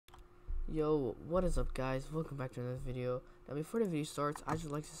Yo, what is up guys? Welcome back to another video. Now before the video starts, I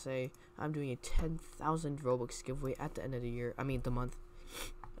just like to say I'm doing a 10,000 Robux giveaway at the end of the year. I mean the month.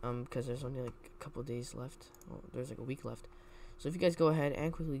 Because there's only like a couple days left. Well, there's like a week left. So if you guys go ahead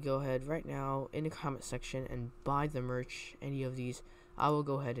and quickly go ahead right now in the comment section and buy the merch, any of these, I will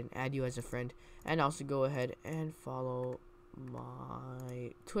go ahead and add you as a friend. And also go ahead and follow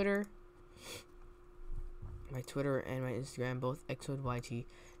my Twitter and my Instagram, both Exoid,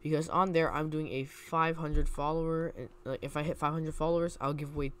 because on there I'm doing a 500 follower, and like if I hit 500 followers, I'll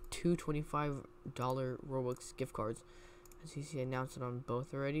give away two $25 Robux gift cards. As you see, I announced it on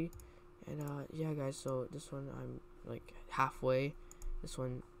both already. And yeah guys, so this one I'm like halfway, this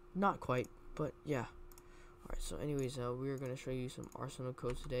one not quite, but yeah. Alright, so anyways, we're gonna show you some Arsenal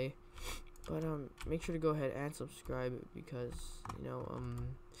codes today, but make sure to go ahead and subscribe, because you know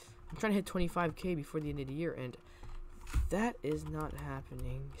I'm trying to hit 25k before the end of the year, and that is not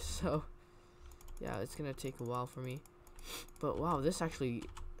happening. So yeah, it's gonna take a while for me. But wow, this actually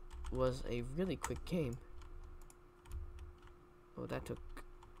was a really quick game. Oh, that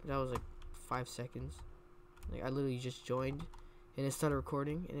was like 5 seconds. Like I literally just joined and it started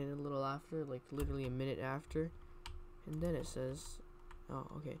recording, and then a little after, like literally a minute after, and then it says, oh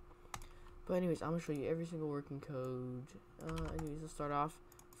okay. But anyways, I'm gonna show you every single working code. Anyways, let's start off.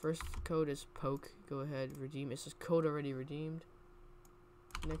 First code is poke. Go ahead, redeem. It says code already redeemed.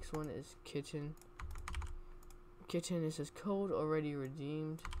 Next one is kitchen. Kitchen, it says code already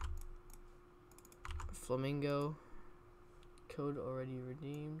redeemed. Flamingo, code already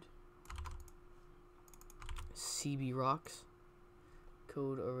redeemed. CB rocks,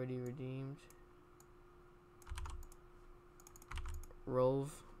 code already redeemed.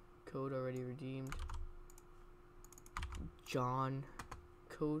 Rove, code already redeemed. John,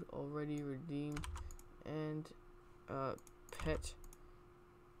 code already redeemed. And pet,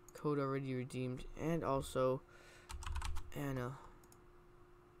 code already redeemed. And also Anna,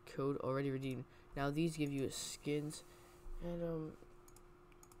 code already redeemed. Now these give you skins, and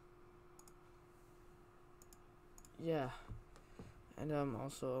yeah, and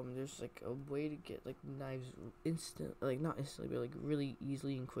also there's like a way to get like knives not instantly, but like really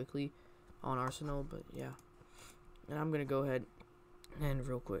easily and quickly on Arsenal. But yeah, and I'm gonna go ahead and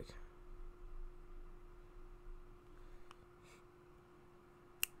real quick.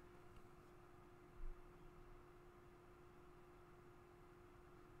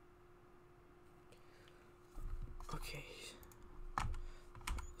 Okay,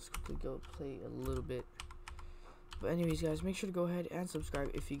 let's quickly go play a little bit. But anyways guys, make sure to go ahead and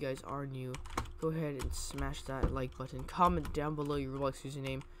subscribe if you guys are new. Go ahead and smash that like button. Comment down below your Roblox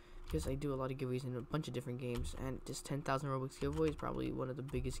username, because I do a lot of giveaways in a bunch of different games, and this 10,000 Robux giveaway is probably one of the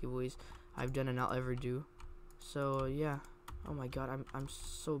biggest giveaways I've done and I'll ever do. So yeah. Oh my god, I'm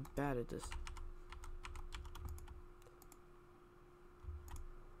so bad at this.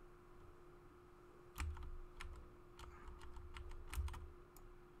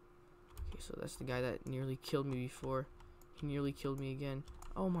 So that's the guy that nearly killed me before. He nearly killed me again.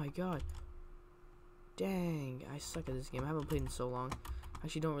 Oh my god. Dang, I suck at this game. I haven't played in so long. I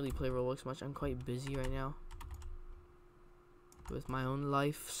actually don't really play Roblox much. I'm quite busy right now with my own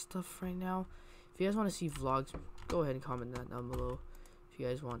life stuff right now. If you guys want to see vlogs, go ahead and comment that down below if you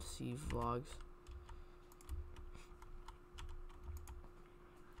guys want to see vlogs.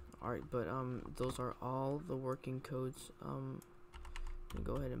 Alright, but those are all the working codes.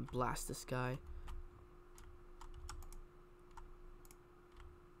 Go ahead and blast this guy.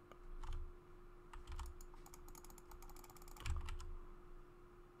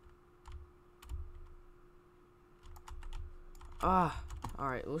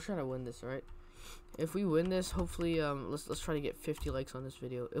 Alright, we'll try to win this, alright? If we win this, hopefully let's try to get 50 likes on this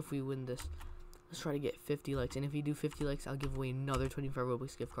video. If we win this, let's try to get 50 likes. And if you do 50 likes, I'll give away another 25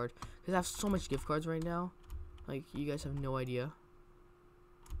 Robux gift card, because I have so much gift cards right now, like you guys have no idea.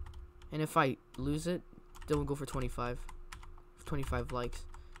 And if I lose it, then we'll go for 25 likes.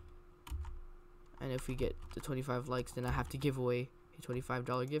 And if we get the 25 likes, then I have to give away a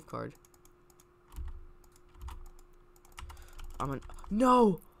 $25 gift card.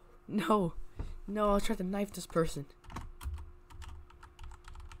 No, I'll try to knife this person.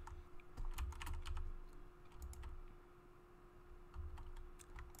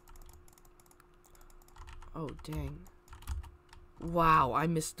 Oh dang. Wow, I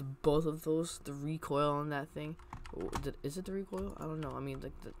missed both of those. The recoil on that thing. Is it the recoil? I don't know. I mean,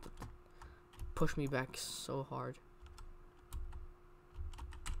 like, the push me back so hard.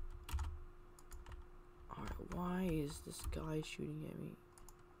 Alright, why is this guy shooting at me?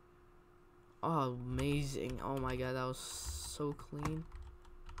 Oh, amazing. Oh my god, that was so clean.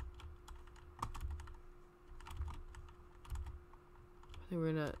 think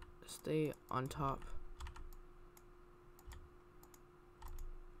we're gonna stay on top.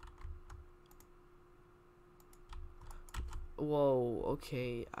 Whoa,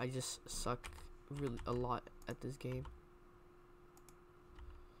 okay, I just suck really a lot at this game.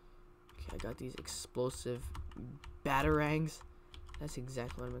 Okay, I got these explosive batarangs. That's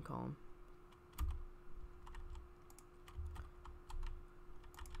exactly what I'm gonna call them.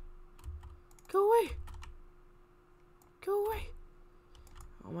 Go away! Go away!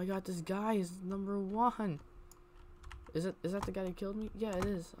 Oh my god, this guy is number 1. Is that the guy that killed me? Yeah, it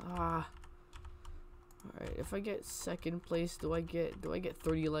is. Ah. Alright, if I get second place, do I get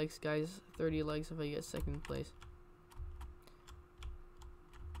 30 likes, guys? 30 likes if I get second place.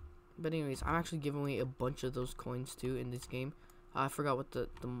 But anyways, I'm actually giving away a bunch of those coins too in this game. I forgot what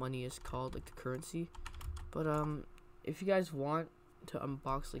the money is called, like the currency. But if you guys want to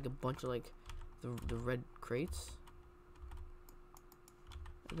unbox like a bunch of like the red crates,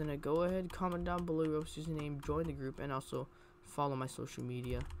 then go ahead, comment down below your username, join the group, and also follow my social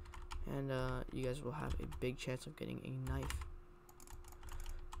media. And you guys will have a big chance of getting a knife.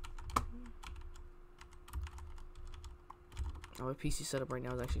 My PC setup right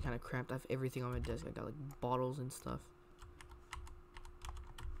now is actually kind of cramped. I have everything on my desk. I got like bottles and stuff.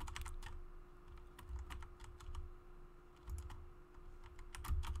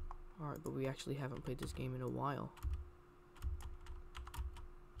 Alright, but we actually haven't played this game in a while.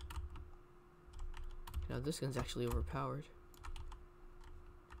 Now this gun's actually overpowered.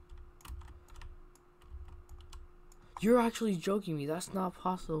 You're actually joking me. That's not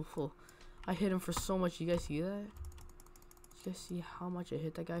possible. I hit him for so much. You guys see that? You guys see how much I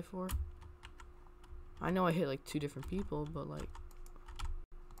hit that guy for? I know I hit like 2 different people, but like...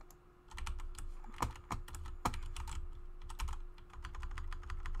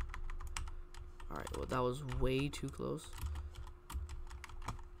 Alright, well that was way too close.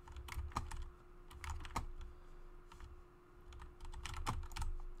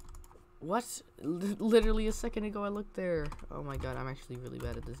 What? Literally a second ago I looked there. Oh my god, I'm actually really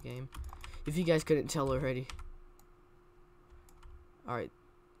bad at this game. If you guys couldn't tell already.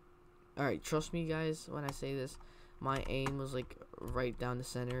 Alright, trust me guys when I say this. My aim was like right down the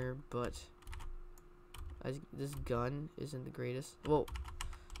center, but this gun isn't the greatest. Well,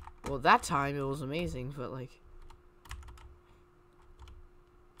 that time it was amazing, but like...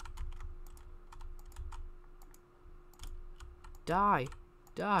 Die!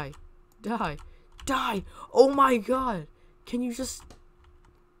 Die! Die! Die! Oh my god! Can you just...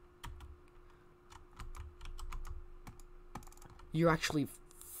 You're actually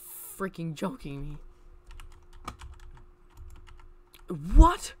freaking joking me.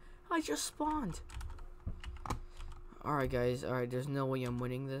 What? I just spawned. Alright guys, alright, there's no way I'm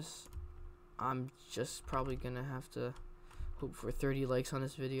winning this. I'm just probably gonna have to hope for 30 likes on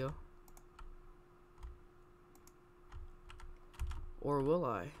this video. Or will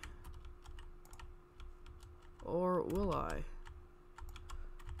I? Or will I?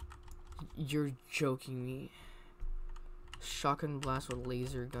 You're joking me. Shotgun blast with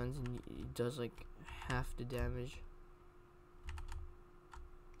laser guns and it does like half the damage.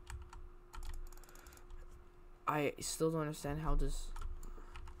 I still don't understand how this...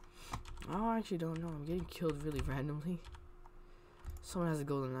 I actually don't know. I'm getting killed really randomly. Someone has a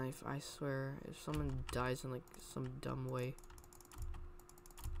golden knife. I swear. If someone dies in like some dumb way.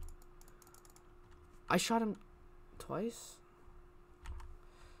 I shot him twice?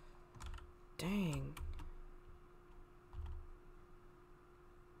 Dang.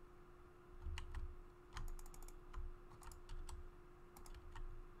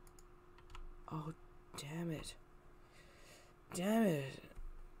 Oh, damn it. Damn it.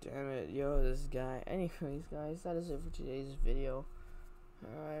 Damn it. Yo, this guy. Anyways, guys, that is it for today's video.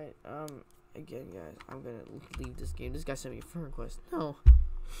 Alright, again, guys, I'm gonna leave this game. This guy sent me a friend request. No.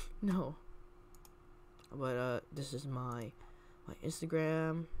 No. But, this is my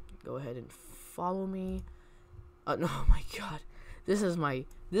Instagram. Go ahead and follow me. No, oh my god. This is my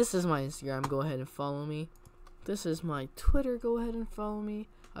Instagram. Go ahead and follow me. This is my Twitter. Go ahead and follow me.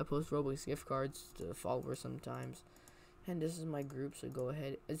 I post Roblox gift cards to followers sometimes. And this is my group, so go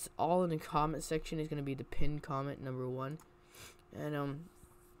ahead. It's all in the comment section. It's gonna be the pinned comment number 1. And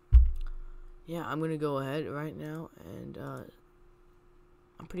yeah, I'm gonna go ahead right now and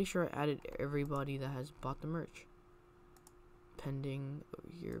I'm pretty sure I added everybody that has bought the merch. Pending over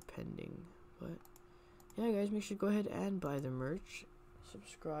here, pending. But yeah, guys, make sure to go ahead and buy the merch.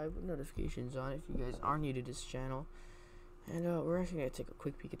 Subscribe with notifications on if you guys are new to this channel. And we're actually gonna take a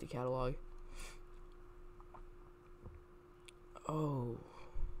quick peek at the catalog. Oh,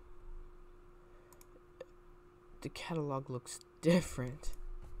 the catalog looks different.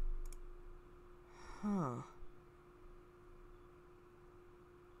 Huh.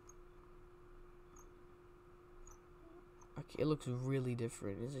 Okay, it looks really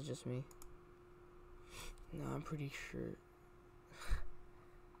different. Is it just me? No, I'm pretty sure.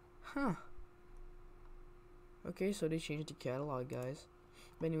 Huh. Okay, so they changed the catalog, guys.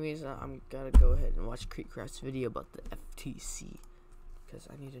 But anyways, I'm gonna go ahead and watch Creekcraft's video about the FTC, because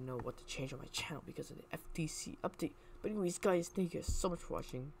I need to know what to change on my channel because of the FTC update. But anyways, guys, thank you guys so much for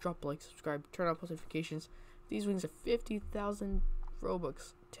watching. Drop a like, subscribe, turn on post notifications. These wings are 50,000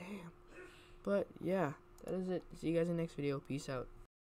 Robux. Damn. But yeah, that is it. See you guys in the next video. Peace out.